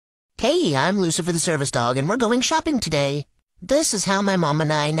Hey, I'm Lucifer the Service Dog, and we're going shopping today. This is how my mom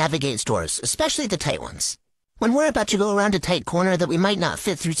and I navigate stores, especially the tight ones. When we're about to go around a tight corner that we might not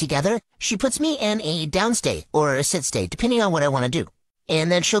fit through together, she puts me in a downstay or a sit-stay, depending on what I want to do.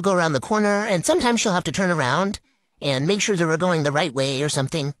 And then she'll go around the corner, and sometimes she'll have to turn around and make sure that we're going the right way or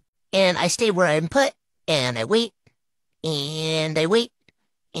something. And I stay where I'm put, and I wait, and I wait,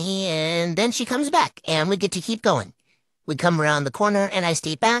 and then she comes back, and we get to keep going. We come around the corner, and I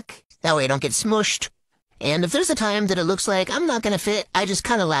stay back. That way I don't get smushed. And if there's a time that it looks like I'm not going to fit, I just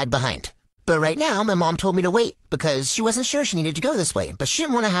kind of lag behind. But right now, my mom told me to wait because she wasn't sure she needed to go this way, but she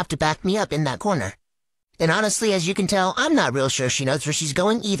didn't want to have to back me up in that corner. And honestly, as you can tell, I'm not real sure she knows where she's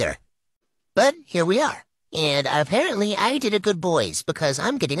going either. But here we are. And apparently I did a good boys because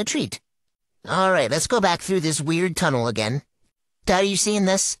I'm getting a treat. All right, let's go back through this weird tunnel again. Dad, are you seeing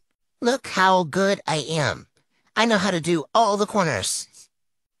this? Look how good I am. I know how to do all the corners.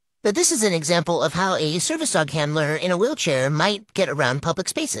 But this is an example of how a service dog handler in a wheelchair might get around public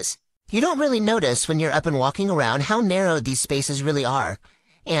spaces. You don't really notice when you're up and walking around how narrow these spaces really are.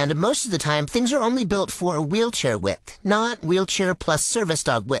 And most of the time, things are only built for wheelchair width, not wheelchair plus service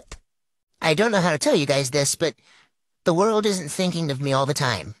dog width. I don't know how to tell you guys this, but the world isn't thinking of me all the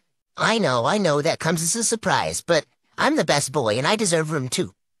time. I know that comes as a surprise, but I'm the best boy and I deserve room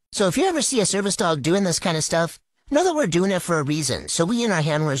too. So if you ever see a service dog doing this kind of stuff, know that we're doing it for a reason, so we and our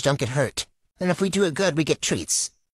handlers don't get hurt. And if we do it good, we get treats.